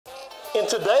In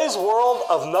today's world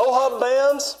of no hub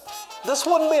bands, this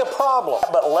wouldn't be a problem.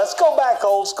 But let's go back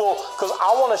old school because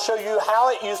I want to show you how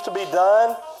it used to be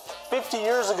done 50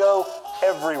 years ago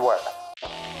everywhere.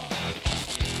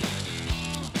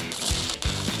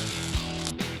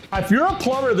 If you're a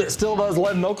plumber that still does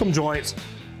lead and oakum joints,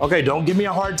 okay, don't give me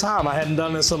a hard time. I hadn't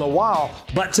done this in a while,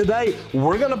 but today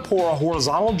we're gonna pour a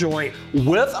horizontal joint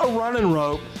with a running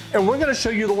rope, and we're gonna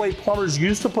show you the way plumbers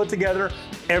used to put together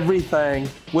everything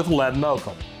with lead and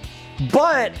oakum.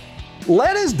 But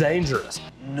lead is dangerous.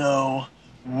 No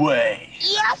way.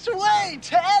 Yes way,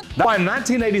 Ted! By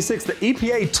 1986, the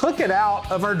EPA took it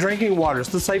out of our drinking water. It's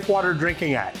the Safe Water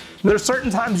Drinking Act. There's certain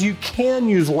times you can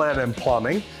use lead in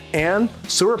plumbing, and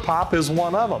sewer pipe is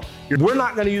one of them. We're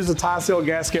not gonna use a tie seal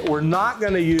gasket. We're not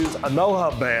gonna use a no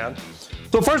hub band.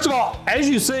 So first of all, as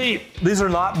you see, these are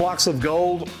not blocks of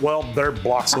gold. Well, they're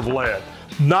blocks of lead.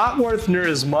 Not worth near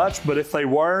as much, but if they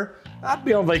were, I'd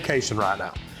be on vacation right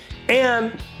now.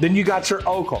 And then you got your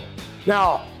oakum.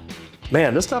 Now,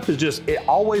 man, this stuff is just, it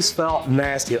always felt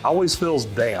nasty. It always feels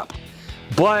damp.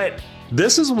 But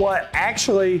this is what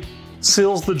actually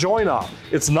seals the joint off.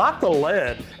 It's not the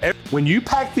lead. When you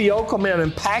pack the oakum in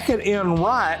and pack it in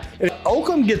right,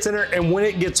 oakum gets in there, and when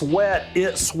it gets wet,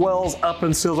 it swells up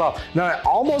and seals off. Now it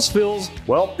almost feels,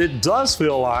 well, it does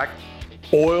feel like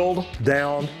oiled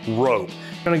down rope.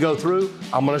 I'm gonna go through,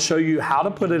 I'm gonna show you how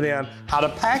to put it in, how to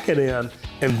pack it in,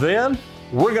 and then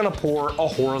we're gonna pour a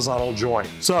horizontal joint.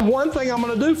 So one thing I'm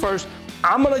gonna do first,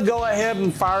 I'm gonna go ahead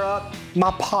and fire up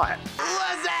my pot.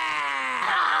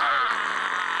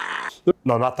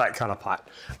 No, not that kind of pot.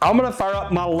 I'm gonna fire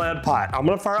up my lead pot. I'm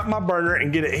gonna fire up my burner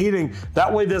and get it heating.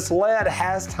 That way this lead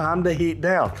has time to heat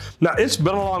down. Now, it's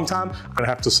been a long time. I'm gonna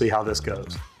have to see how this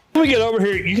goes. When we get over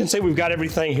here, you can see we've got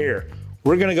everything here.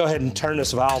 We're gonna go ahead and turn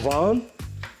this valve on.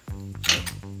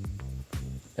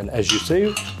 And as you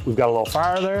see, we've got a little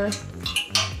fire there.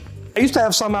 I used to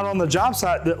have some out on the job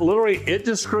site that literally, it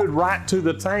just screwed right to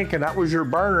the tank, and that was your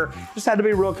burner. Just had to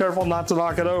be real careful not to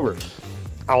knock it over.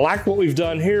 I like what we've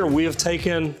done here. We have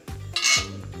taken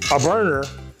a burner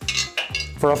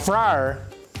for a fryer.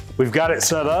 We've got it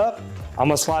set up. I'm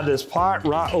gonna slide this pot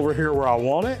right over here where I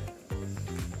want it.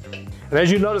 And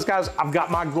as you notice, guys, I've got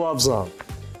my gloves on.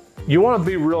 You wanna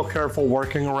be real careful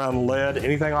working around lead,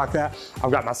 anything like that.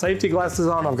 I've got my safety glasses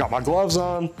on, I've got my gloves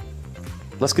on.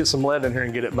 Let's get some lead in here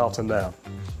and get it melting down.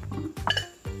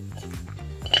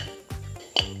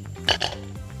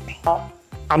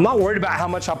 I'm not worried about how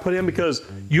much I put in because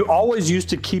you always used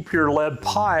to keep your lead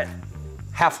pot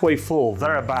halfway full,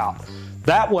 thereabout.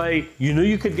 That way, you knew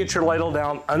you could get your ladle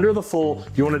down under the full.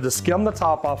 You wanted to skim the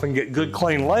top off and get good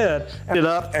clean lead, and it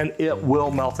up, and it will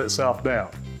melt itself down.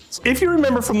 So if you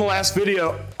remember from the last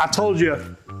video, I told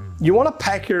you, you want to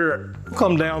pack your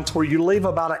oakum down to where you leave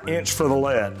about 1 inch for the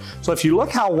lead. So if you look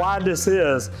how wide this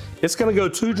is, it's going to go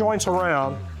 2 joints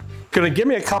around. Gonna give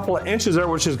me a couple of inches there,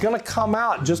 which is gonna come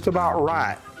out just about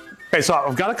right. Okay, so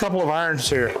I've got a couple of irons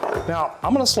here. Now,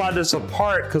 I'm gonna slide this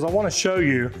apart because I wanna show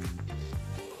you.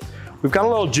 We've got a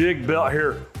little jig built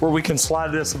here where we can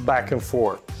slide this back and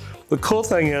forth. The cool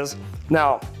thing is,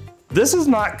 now, this is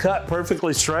not cut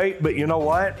perfectly straight, but you know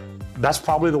what? That's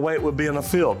probably the way it would be in the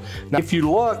field. Now, if you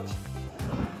look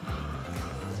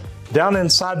down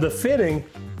inside the fitting,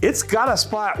 it's got a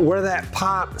spot where that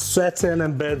pipe sets in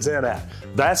and beds in at.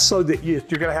 That's so that you're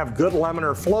gonna have good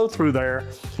laminar flow through there.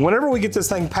 Whenever we get this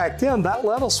thing packed in, that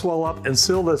lead will swell up and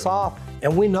seal this off,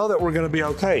 and we know that we're gonna be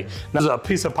okay. Now, there's a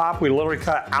piece of pipe we literally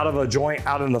cut out of a joint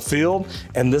out in the field,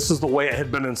 and this is the way it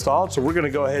had been installed, so we're gonna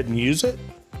go ahead and use it.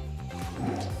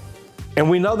 And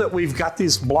we know that we've got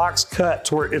these blocks cut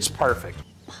to where it's perfect.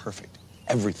 Perfect.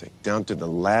 Everything, down to the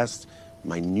last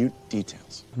minute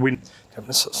details.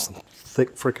 This is some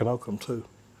thick freaking oakum too.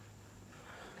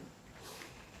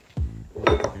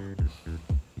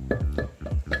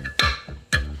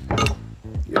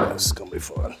 Yeah, this is gonna be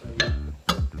fun.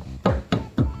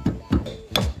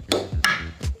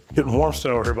 Getting warm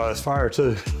still over here by this fire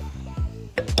too.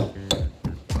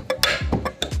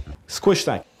 Squish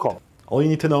that. Come on. All you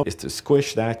need to know is to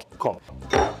squish that. Come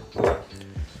on.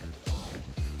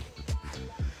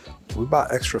 Did we buy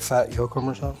extra fat oakum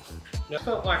or something? It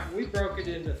felt like we broke it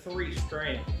into 3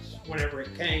 strands whenever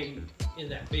it came in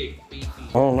that big beefy.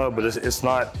 I don't know, but it's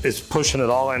not, it's pushing it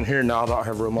all in here. Now I don't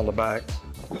have room on the back.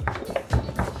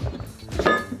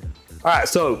 All right,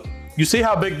 so you see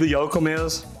how big the oakum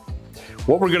is?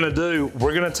 What we're gonna do,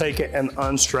 we're gonna take it and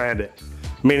unstrand it,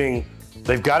 meaning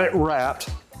they've got it wrapped.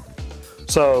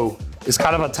 So it's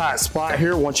kind of a tight spot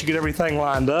here. Once you get everything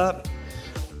lined up,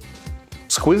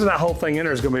 squeezing that whole thing in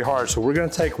there is gonna be hard. So we're gonna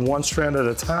take 1 strand at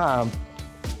a time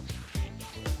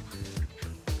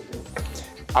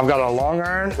I've got a long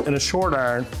iron and a short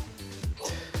iron.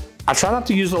 I try not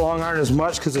to use the long iron as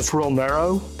much because it's real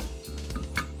narrow,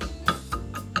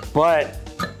 but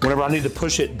whenever I need to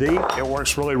push it deep, it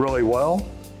works really, really well.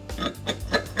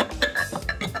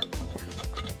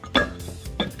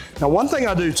 Now, one thing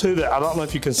I do too that I don't know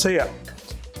if you can see it,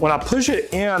 when I push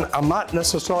it in, I'm not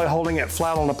necessarily holding it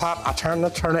flat on the pipe. I turn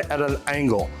it at an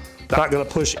angle. I'm not gonna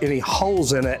push any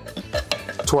holes in it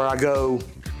to where I go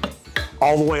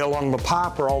all the way along the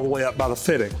pipe or all the way up by the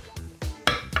fitting.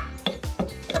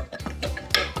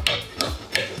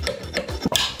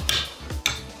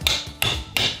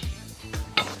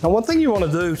 Now, one thing you want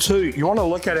to do too, you want to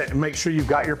look at it and make sure you've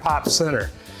got your pipe center.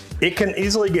 It can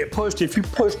easily get pushed. If you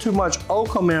push too much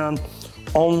oakum in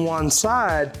on one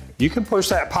side, you can push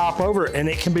that pipe over and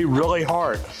it can be really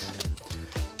hard.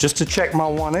 Just to check my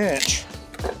 1 inch,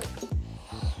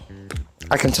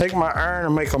 I can take my iron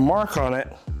and make a mark on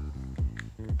it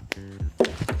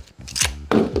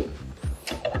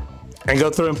and go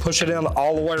through and push it in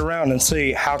all the way around and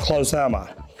see how close am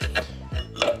I.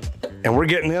 And we're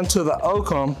getting into the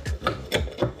oakum.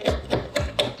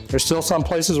 There's still some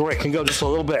places where it can go just a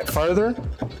little bit further.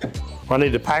 I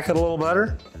need to pack it a little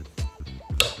better.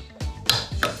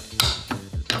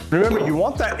 Remember, you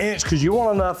want that inch because you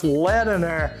want enough lead in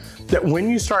there that when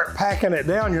you start packing it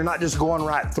down, you're not just going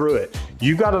right through it.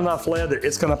 You've got enough lead that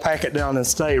it's gonna pack it down and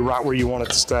stay right where you want it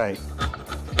to stay.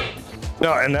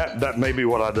 No, and that may be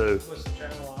what I do. What's the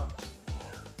channel lock?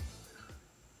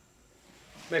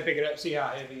 May pick it up, see how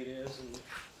heavy it is.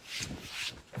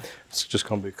 It's just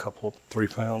gonna be a couple, 3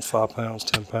 pounds, 5 pounds,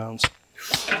 10 pounds.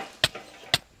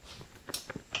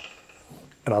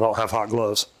 And I don't have hot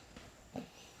gloves.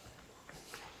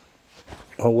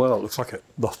 Oh well, it looks like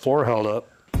the floor held up.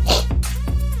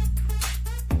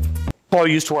 Paul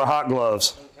used to wear hot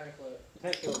gloves.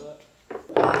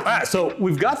 All right, so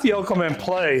we've got the oakum in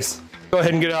place. Go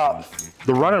ahead and get out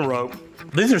the running rope.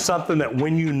 These are something that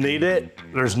when you need it,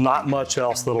 there's not much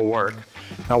else that'll work.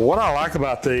 Now, what I like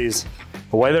about these,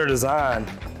 the way they're designed,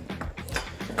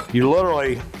 you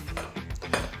literally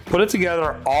put it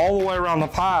together all the way around the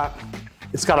pipe.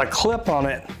 It's got a clip on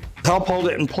it to help hold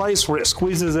it in place where it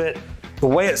squeezes it. The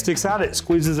way it sticks out, it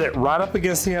squeezes it right up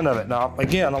against the end of it. Now,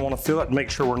 again, I want to feel it and make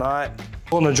sure we're not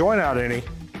pulling the joint out any.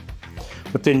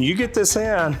 But then you get this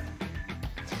in,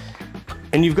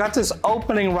 and you've got this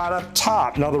opening right up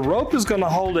top. Now, the rope is going to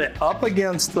hold it up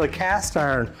against the cast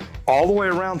iron all the way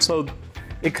around so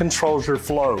it controls your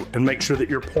flow and make sure that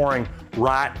you're pouring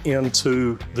right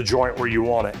into the joint where you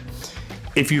want it.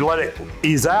 If you let it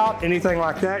ease out, anything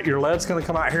like that, your lead's going to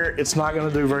come out here. It's not going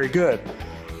to do very good.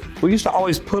 We used to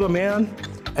always put them in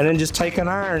and then just take an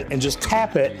iron and just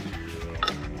tap it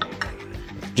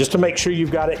just to make sure you've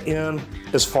got it in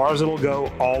as far as it'll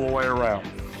go all the way around.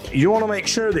 You want to make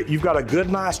sure that you've got a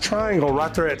good, nice triangle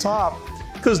right there at top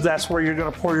because that's where you're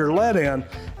going to pour your lead in,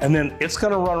 and then it's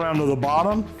going to run around to the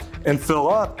bottom and fill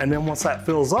up, and then once that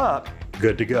fills up,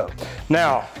 good to go.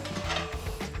 Now,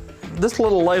 this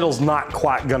little ladle's not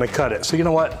quite going to cut it, so you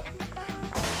know what?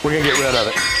 We're going to get rid of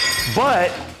it.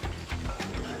 But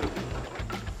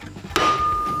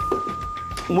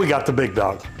we got the big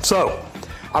dog. So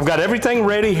I've got everything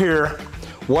ready here.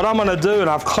 What I'm gonna do, and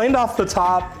I've cleaned off the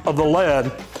top of the lead,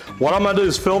 what I'm gonna do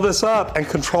is fill this up and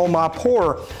control my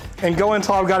pour and go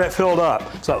until I've got it filled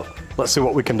up. So let's see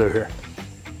what we can do here.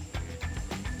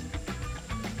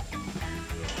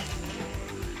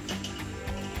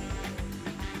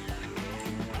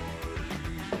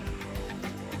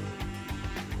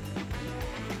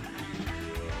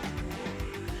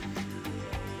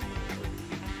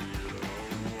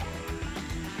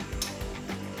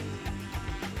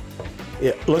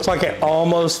 It looks like it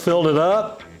almost filled it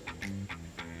up.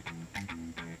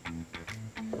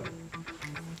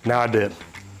 Now I did.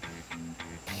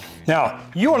 Now,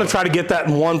 you want to try to get that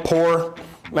in one pour.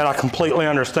 Man, I completely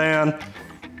understand.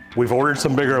 We've ordered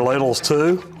some bigger ladles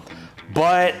too,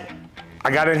 but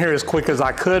I got in here as quick as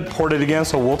I could, poured it again,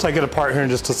 so we'll take it apart here in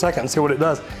just a second and see what it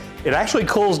does. It actually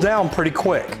cools down pretty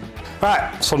quick. All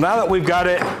right, so now that we've got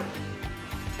it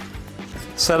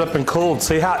set up and cooled,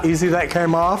 see how easy that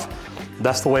came off?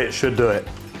 That's the way it should do it.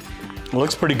 It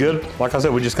looks pretty good. Like I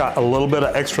said, we just got a little bit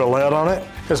of extra lead on it.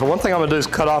 Okay, so one thing I'm gonna do is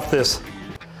cut off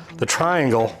the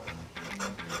triangle.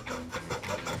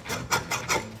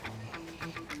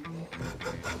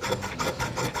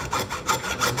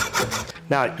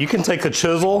 Now, you can take a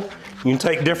chisel, you can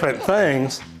take different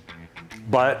things,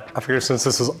 but I figure since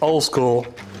this is old school,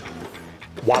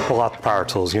 why pull out the power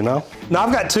tools, you know? Now,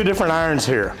 I've got two different irons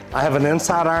here. I have an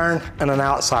inside iron and an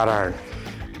outside iron.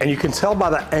 And you can tell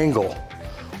by the angle.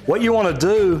 What you want to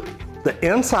do, the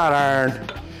inside iron,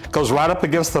 goes right up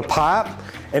against the pipe,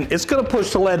 and it's gonna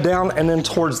push the lead down and then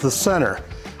towards the center.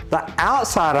 The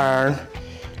outside iron,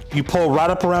 you pull right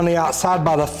up around the outside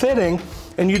by the fitting,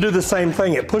 and you do the same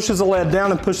thing. It pushes the lead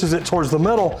down and pushes it towards the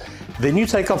middle. Then you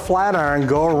take a flat iron,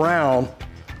 go around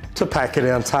to pack it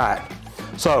in tight.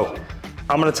 So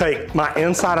I'm gonna take my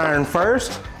inside iron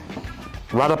first,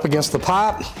 right up against the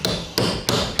pipe.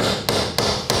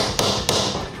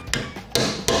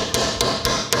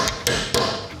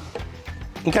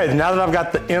 Okay, now that I've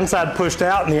got the inside pushed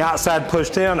out and the outside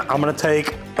pushed in, I'm gonna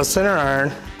take a center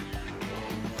iron,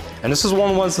 and this is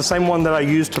the same one that I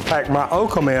used to pack my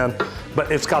oakum in,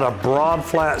 but it's got a broad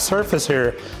flat surface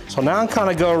here. So now I'm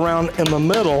kinda go around in the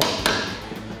middle.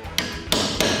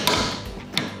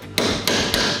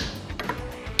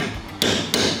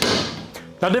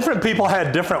 Now different people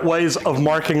had different ways of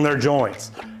marking their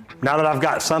joints. Now that I've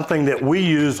got something that we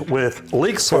use with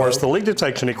Leak Source, the leak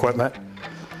detection equipment,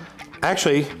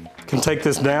 actually can take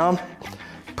this down,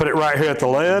 put it right here at the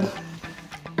lead.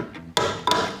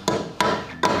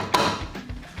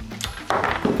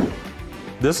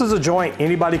 This is a joint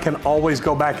anybody can always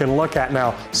go back and look at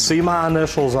now. See my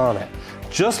initials on it.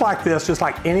 Just like this, just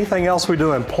like anything else we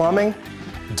do in plumbing,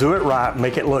 do it right,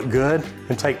 make it look good,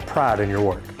 and take pride in your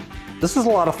work. This is a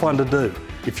lot of fun to do.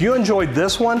 If you enjoyed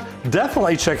this one,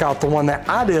 definitely check out the one that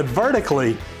I did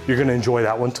vertically. You're gonna enjoy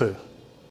that one too.